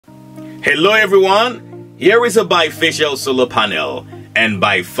Hello everyone, here is a bifacial solar panel, and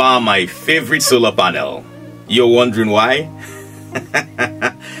by far my favorite solar panel. You're wondering why?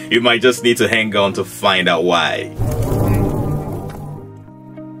 You might just need to hang on to find out why.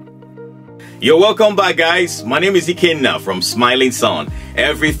 You're welcome back, guys. My name is Ikenna from Smiling Sun.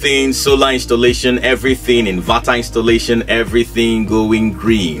 Everything solar installation, everything inverter installation, everything going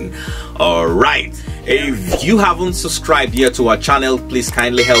green. Alright, if you haven't subscribed yet to our channel, please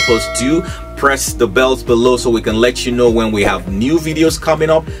kindly help us do. Press the bells below so we can let you know when we have new videos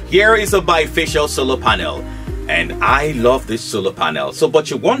coming up. Here is a bifacial solar panel, and I love this solar panel. But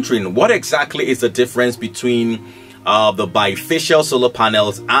you're wondering, what exactly is the difference between the bifacial solar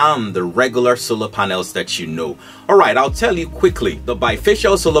panels and the regular solar panels that you know? Alright, I'll tell you quickly. The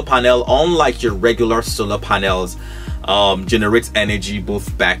bifacial solar panel, unlike your regular solar panels, generates energy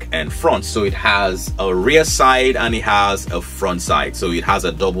both back and front. So it has a rear side and it has a front side. So it has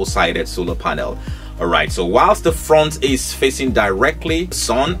a double-sided solar panel. Alright, so whilst the front is facing directly the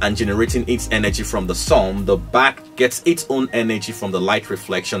sun and generating its energy from the sun, the back gets its own energy from the light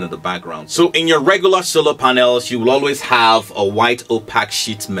reflection in the background. So in your regular solar panels, you will always have a white opaque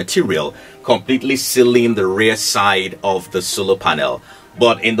sheet material completely sealing the rear side of the solar panel.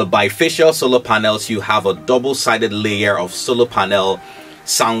 But in the bifacial solar panels, you have a double-sided layer of solar panel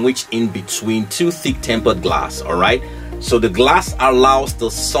sandwiched in between two thick tempered glass. Alright, so the glass allows the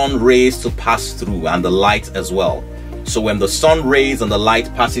sun rays to pass through and the light as well. So when the sun rays and the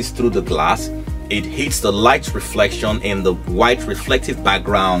light passes through the glass, it hits the light reflection in the white reflective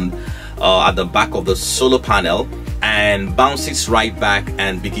background at the back of the solar panel and bounces right back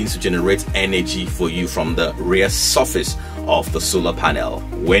and begins to generate energy for you from the rear surface of the solar panel.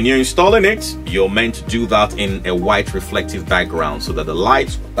 When you're installing it, you're meant to do that in a white reflective background so that the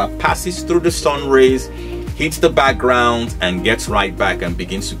light that passes through the sun rays hits the background and gets right back and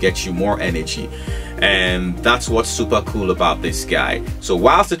begins to get you more energy. And that's what's super cool about this guy. So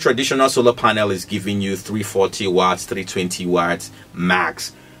whilst the traditional solar panel is giving you 340 watts, 320 watts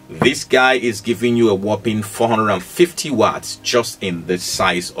max, this guy is giving you a whopping 450 watts just in this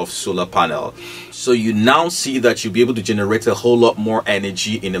size of solar panel. So you now see that you'll be able to generate a whole lot more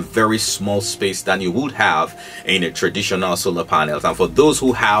energy in a very small space than you would have in a traditional solar panel. And for those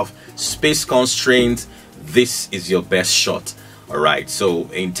who have space constraints, this is your best shot. Alright,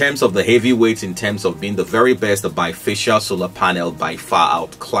 so in terms of the heavyweights, in terms of being the very best, the bifacial solar panel by far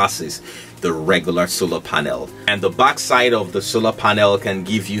outclasses the regular solar panel. And the back side of the solar panel can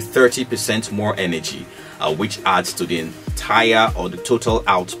give you 30% more energy, which adds to the entire or the total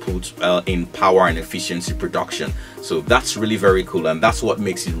output in power and efficiency production. So that's really very cool, and that's what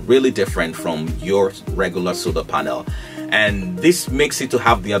makes it really different from your regular solar panel. And this makes it to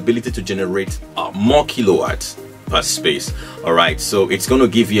have the ability to generate more kilowatts per space. Alright, so it's going to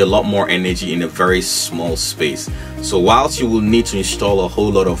give you a lot more energy in a very small space. So whilst you will need to install a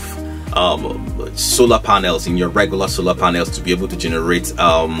whole lot of solar panels in your regular solar panels to be able to generate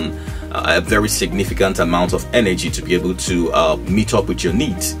a very significant amount of energy to be able to meet up with your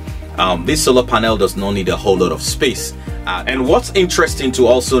needs, this solar panel does not need a whole lot of space. And what's interesting to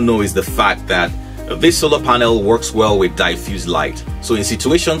also know is the fact that this solar panel works well with diffuse light. So in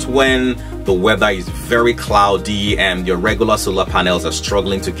situations when the weather is very cloudy and your regular solar panels are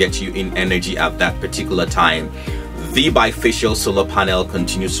struggling to get you in energy at that particular time, the bifacial solar panel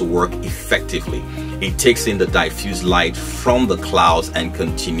continues to work effectively. It takes in the diffuse light from the clouds and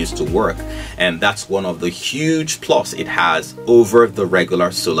continues to work. And that's one of the huge plus it has over the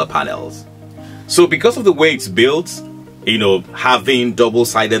regular solar panels. So because of the way it's built, you know, having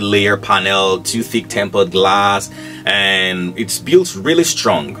double-sided layer panel, two thick tempered glass, and it's built really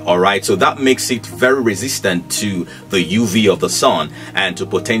strong. Alright, so that makes it very resistant to the UV of the sun and to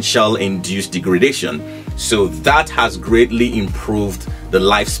potential induced degradation. So that has greatly improved the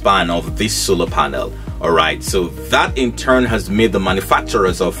lifespan of this solar panel. Alright, so that in turn has made the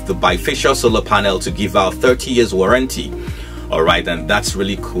manufacturers of the bifacial solar panel to give out 30 years warranty. Alright, and that's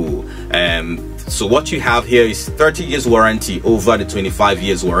really cool. So what you have here is 30 years warranty over the 25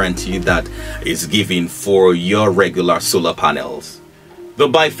 years warranty that is given for your regular solar panels. The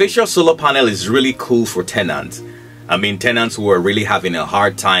bifacial solar panel is really cool for tenants. I mean, tenants who are really having a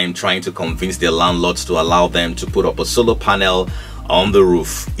hard time trying to convince their landlords to allow them to put up a solar panel on the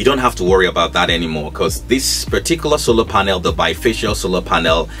roof. You don't have to worry about that anymore, because this particular solar panel, the bifacial solar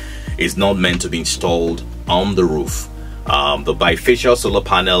panel, is not meant to be installed on the roof. The bifacial solar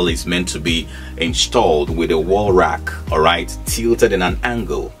panel is meant to be installed with a wall rack, alright, tilted in an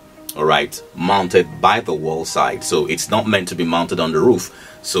angle, alright, mounted by the wall side. So it's not meant to be mounted on the roof.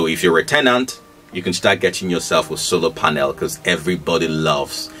 So if you're a tenant, you can start getting yourself a solar panel, because everybody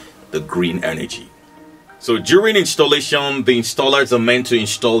loves the green energy. So during installation, the installers are meant to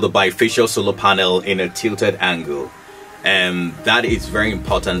install the bifacial solar panel in a tilted angle. And that is very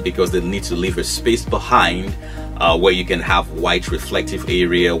important because they need to leave a space behind where you can have white reflective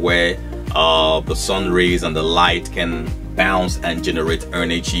area where the sun rays and the light can bounce and generate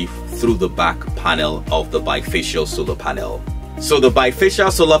energy through the back panel of the bifacial solar panel. So the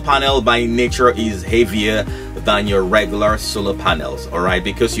bifacial solar panel by nature is heavier than your regular solar panels, all right,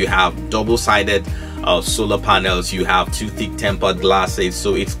 because you have double-sided solar panels, you have two thick tempered glasses,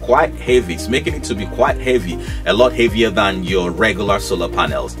 so it's quite heavy. It's making it to be quite heavy, a lot heavier than your regular solar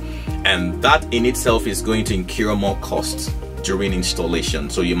panels, and that in itself is going to incur more costs during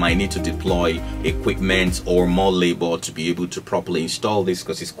installation. So you might need to deploy equipment or more labor to be able to properly install this,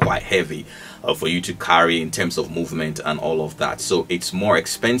 because it's quite heavy for you to carry in terms of movement and all of that. So it's more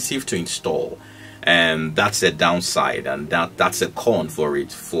expensive to install, and that's a downside, and that's a con for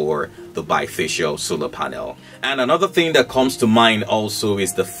it, for the bifacial solar panel. And another thing that comes to mind also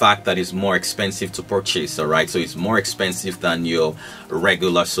is the fact that it's more expensive to purchase, all right? So it's more expensive than your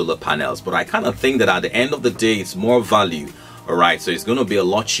regular solar panels, but I kind of think that at the end of the day it's more value, all right? So it's going to be a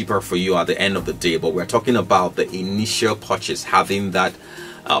lot cheaper for you at the end of the day, but we're talking about the initial purchase, having that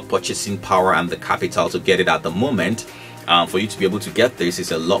purchasing power and the capital to get it at the moment. For you to be able to get this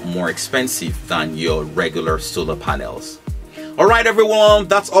is a lot more expensive than your regular solar panels. All right, everyone,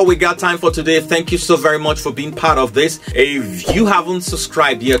 that's all we got time for today. Thank you so very much for being part of this. If you haven't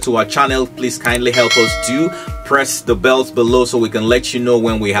subscribed yet to our channel, please kindly help us do. Press the bells below so we can let you know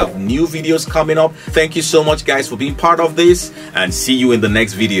when we have new videos coming up. Thank you so much, guys, for being part of this, and see you in the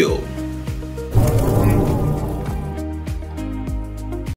next video.